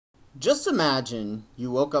Just imagine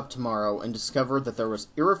you woke up tomorrow and discovered that there was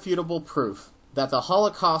irrefutable proof that the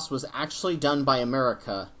Holocaust was actually done by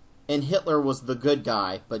America and Hitler was the good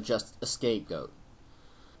guy but just a scapegoat.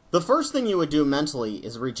 The first thing you would do mentally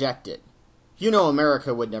is reject it. You know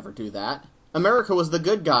America would never do that. America was the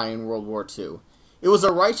good guy in World War II. It was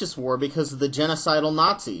a righteous war because of the genocidal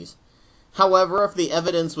Nazis. However, if the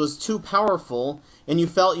evidence was too powerful and you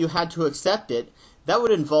felt you had to accept it, that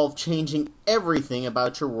would involve changing everything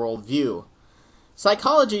about your worldview.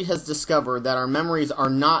 Psychology has discovered that our memories are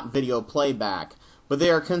not video playback, but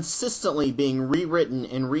they are consistently being rewritten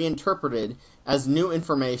and reinterpreted as new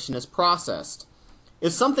information is processed.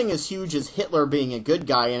 If something as huge as Hitler being a good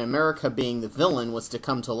guy and America being the villain was to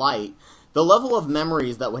come to light, the level of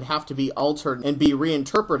memories that would have to be altered and be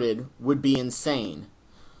reinterpreted would be insane.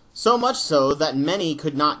 So much so that many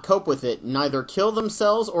could not cope with it and either kill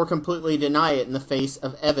themselves or completely deny it in the face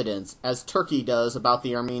of evidence, as Turkey does about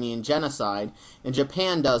the Armenian genocide and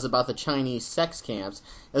Japan does about the Chinese sex camps,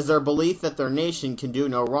 as their belief that their nation can do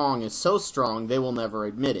no wrong is so strong they will never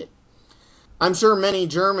admit it. I'm sure many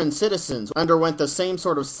German citizens underwent the same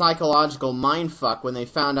sort of psychological mindfuck when they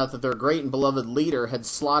found out that their great and beloved leader had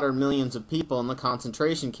slaughtered millions of people in the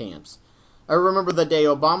concentration camps. I remember the day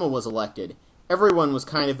Obama was elected. Everyone was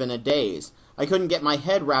kind of in a daze. I couldn't get my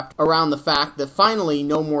head wrapped around the fact that finally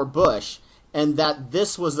no more Bush, and that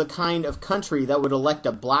this was the kind of country that would elect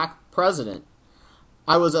a black president.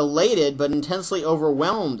 I was elated but intensely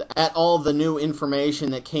overwhelmed at all the new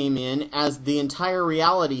information that came in as the entire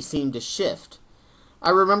reality seemed to shift.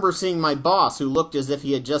 I remember seeing my boss, who looked as if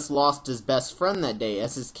he had just lost his best friend that day,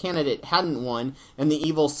 as his candidate hadn't won and the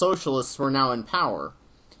evil socialists were now in power.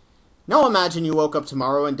 Now imagine you woke up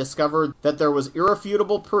tomorrow and discovered that there was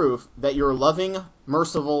irrefutable proof that your loving,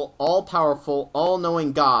 merciful, all-powerful,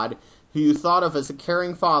 all-knowing God, who you thought of as a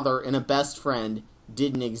caring father and a best friend,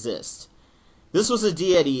 didn't exist. This was a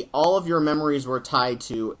deity all of your memories were tied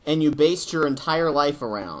to, and you based your entire life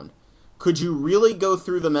around. Could you really go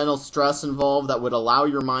through the mental stress involved that would allow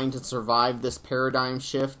your mind to survive this paradigm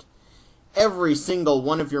shift? Every single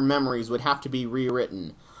one of your memories would have to be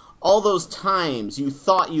rewritten. All those times you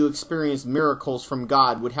thought you experienced miracles from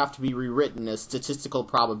God would have to be rewritten as statistical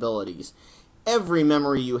probabilities. Every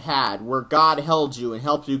memory you had where God held you and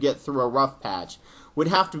helped you get through a rough patch would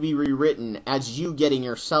have to be rewritten as you getting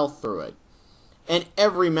yourself through it. And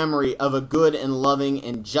every memory of a good and loving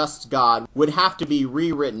and just God would have to be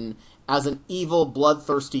rewritten as an evil,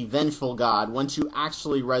 bloodthirsty, vengeful God once you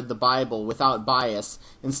actually read the Bible without bias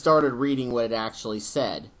and started reading what it actually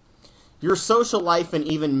said. Your social life and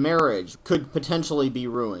even marriage could potentially be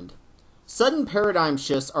ruined. Sudden paradigm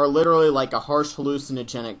shifts are literally like a harsh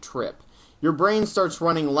hallucinogenic trip. Your brain starts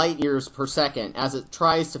running light years per second as it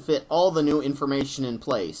tries to fit all the new information in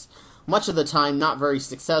place, much of the time not very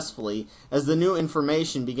successfully, as the new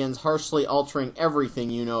information begins harshly altering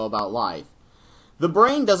everything you know about life. The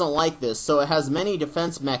brain doesn't like this, so it has many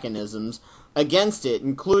defense mechanisms against it,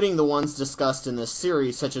 including the ones discussed in this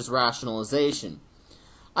series, such as rationalization.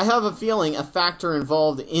 I have a feeling a factor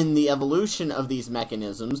involved in the evolution of these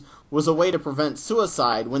mechanisms was a way to prevent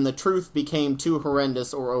suicide when the truth became too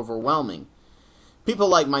horrendous or overwhelming. People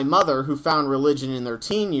like my mother, who found religion in their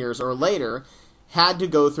teen years or later, had to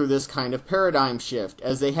go through this kind of paradigm shift,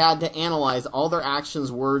 as they had to analyze all their actions,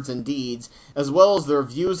 words, and deeds, as well as their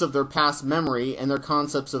views of their past memory and their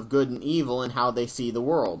concepts of good and evil and how they see the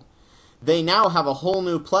world. They now have a whole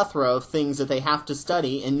new plethora of things that they have to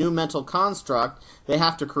study and new mental construct they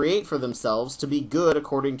have to create for themselves to be good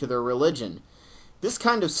according to their religion. This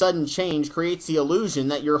kind of sudden change creates the illusion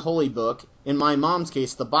that your holy book, in my mom's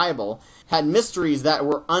case the Bible, had mysteries that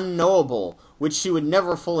were unknowable, which she would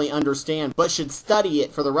never fully understand, but should study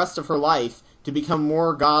it for the rest of her life to become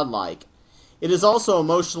more godlike. It is also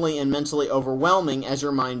emotionally and mentally overwhelming as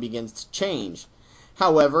your mind begins to change.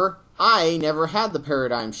 However, I never had the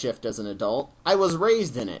paradigm shift as an adult. I was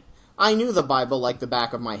raised in it. I knew the Bible like the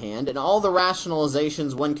back of my hand, and all the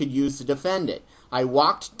rationalizations one could use to defend it. I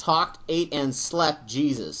walked, talked, ate, and slept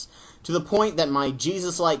Jesus, to the point that my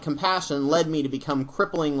Jesus-like compassion led me to become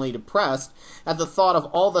cripplingly depressed at the thought of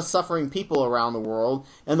all the suffering people around the world,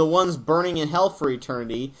 and the ones burning in hell for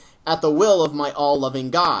eternity, at the will of my all-loving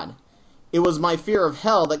God. It was my fear of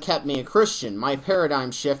hell that kept me a Christian. My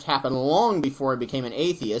paradigm shift happened long before I became an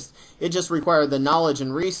atheist. It just required the knowledge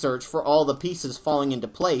and research for all the pieces falling into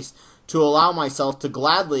place to allow myself to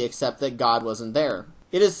gladly accept that God wasn't there.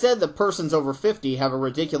 It is said that persons over 50 have a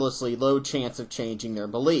ridiculously low chance of changing their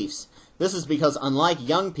beliefs. This is because, unlike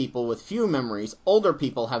young people with few memories, older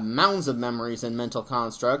people have mounds of memories and mental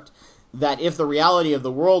construct that if the reality of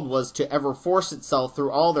the world was to ever force itself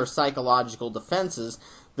through all their psychological defenses,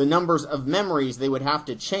 The numbers of memories they would have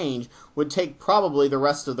to change would take probably the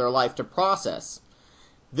rest of their life to process.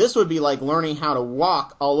 This would be like learning how to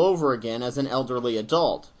walk all over again as an elderly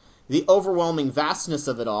adult. The overwhelming vastness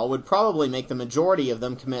of it all would probably make the majority of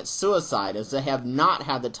them commit suicide, as they have not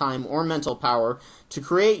had the time or mental power to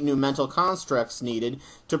create new mental constructs needed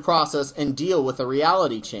to process and deal with a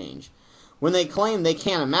reality change. When they claim they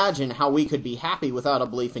can't imagine how we could be happy without a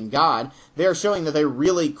belief in God, they are showing that they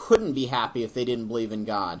really couldn't be happy if they didn't believe in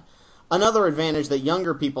God. Another advantage that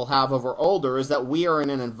younger people have over older is that we are in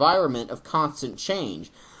an environment of constant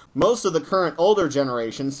change. Most of the current older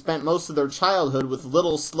generation spent most of their childhood with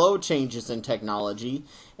little slow changes in technology,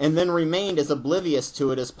 and then remained as oblivious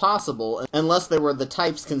to it as possible, unless they were the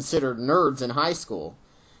types considered nerds in high school.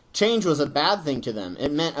 Change was a bad thing to them.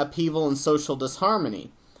 It meant upheaval and social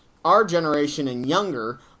disharmony. Our generation and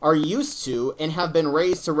younger are used to and have been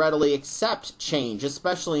raised to readily accept change,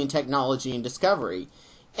 especially in technology and discovery.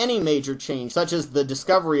 Any major change, such as the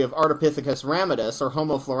discovery of Ardipithecus ramidus or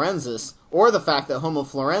Homo florensis, or the fact that Homo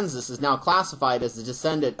florensis is now classified as a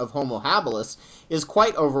descendant of Homo habilis, is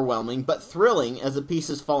quite overwhelming but thrilling as the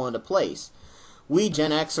pieces fall into place. We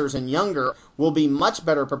Gen Xers and younger will be much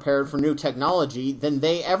better prepared for new technology than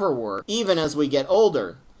they ever were, even as we get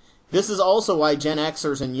older. This is also why Gen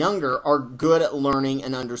Xers and younger are good at learning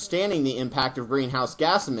and understanding the impact of greenhouse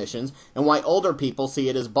gas emissions, and why older people see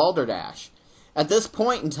it as balderdash. At this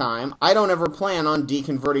point in time, I don't ever plan on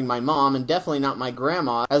deconverting my mom, and definitely not my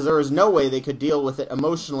grandma, as there is no way they could deal with it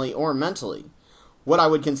emotionally or mentally. What I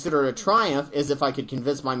would consider a triumph is if I could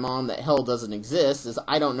convince my mom that hell doesn't exist, as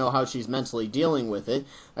I don't know how she's mentally dealing with it.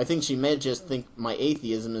 I think she may just think my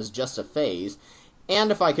atheism is just a phase. And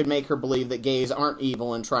if I could make her believe that gays aren't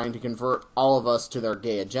evil and trying to convert all of us to their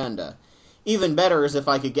gay agenda. Even better is if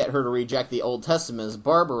I could get her to reject the Old Testament as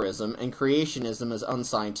barbarism and creationism as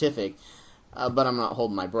unscientific, but I'm not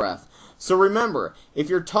holding my breath. So remember, if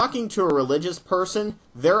you're talking to a religious person,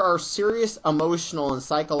 there are serious emotional and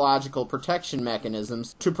psychological protection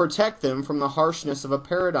mechanisms to protect them from the harshness of a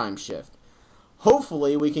paradigm shift.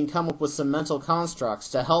 Hopefully, we can come up with some mental constructs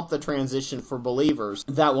to help the transition for believers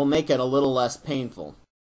that will make it a little less painful.